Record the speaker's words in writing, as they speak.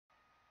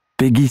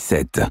Peggy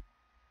 7.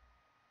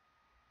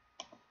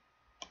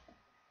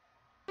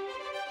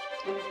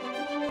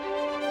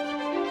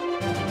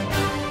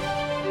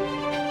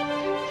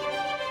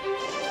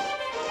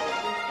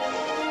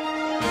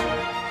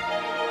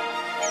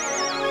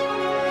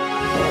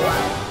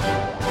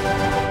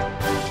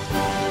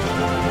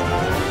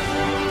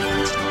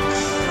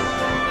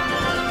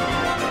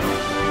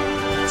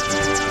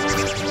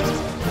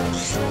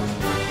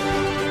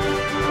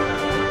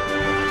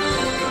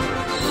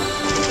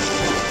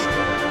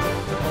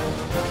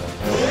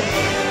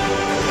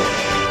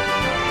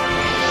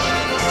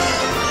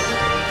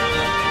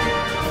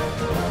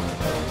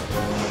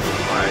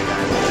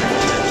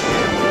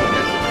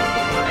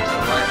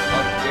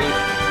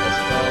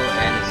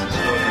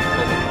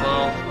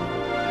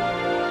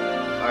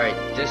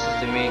 This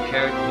is the main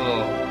character.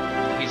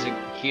 Well,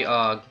 he's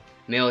a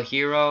male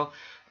hero.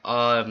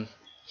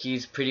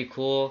 He's pretty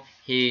cool.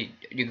 You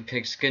can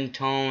pick skin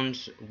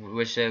tones,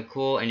 which are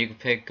cool, and you can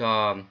pick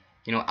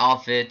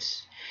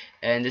outfits.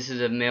 And this is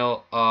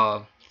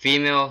a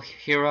female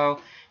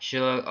hero.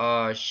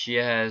 She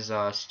has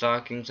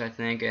stockings, I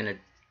think, and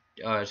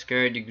a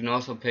skirt. You can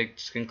also pick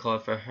skin color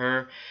for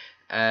her,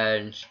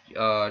 and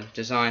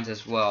designs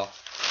as well.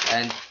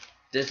 And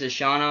this is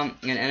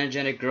Shauna, an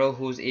energetic girl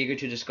who is eager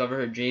to discover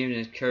her dreams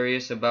and is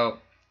curious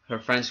about her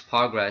friend's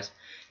progress.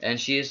 And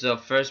she is the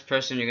first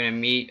person you're going to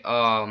meet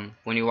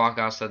when you walk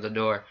outside the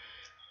door.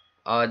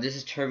 This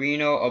is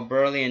Torino, a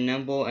burly and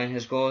nimble, and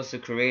his goal is to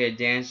create a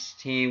dance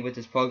team with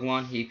his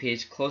Pokemon. He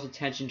pays close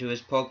attention to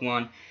his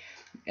Pokemon,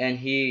 and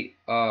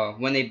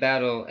when they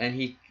battle,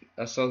 and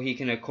so he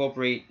can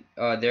incorporate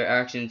their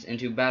actions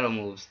into battle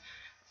moves,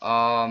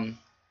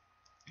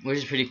 which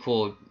is pretty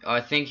cool.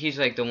 I think he's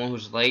like the one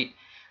who's late.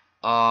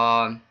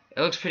 It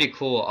looks pretty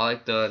cool. I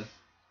like the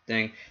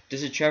thing.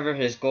 This is Trevor.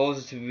 His goal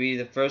is to be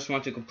the first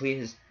one to complete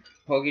his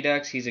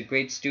Pokédex. He's a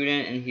great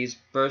student and he's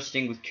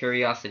bursting with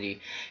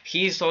curiosity.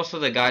 He's also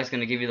the guy who's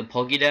gonna give you the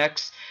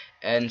Pokédex,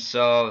 and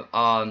so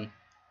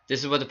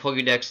this is what the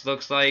Pokédex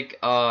looks like.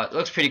 It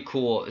looks pretty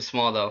cool. It's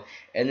small though.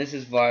 And this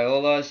is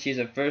Viola. She's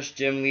the first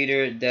gym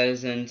leader that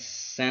is in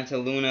Santa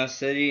Luna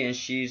City, and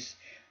she's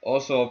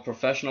also a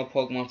professional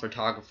Pokemon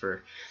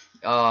photographer,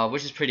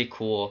 which is pretty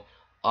cool.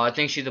 I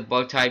think she's a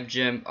bug type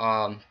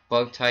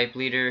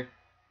leader,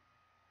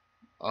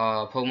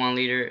 Pokemon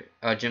leader,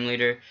 gym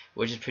leader,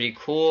 which is pretty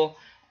cool.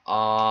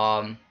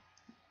 I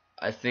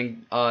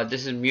think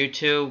this is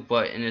Mewtwo,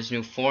 but in his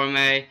new form.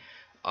 It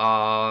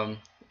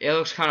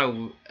looks kind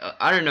of,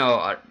 I don't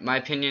know. My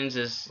opinions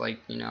is like,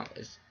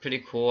 it's pretty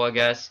cool, I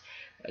guess.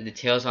 The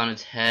tail's on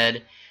its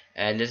head,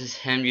 and this is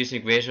him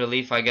using Razor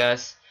Leaf, I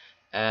guess.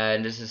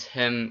 And this is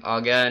him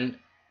again.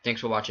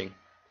 Thanks for watching.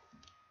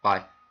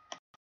 Bye.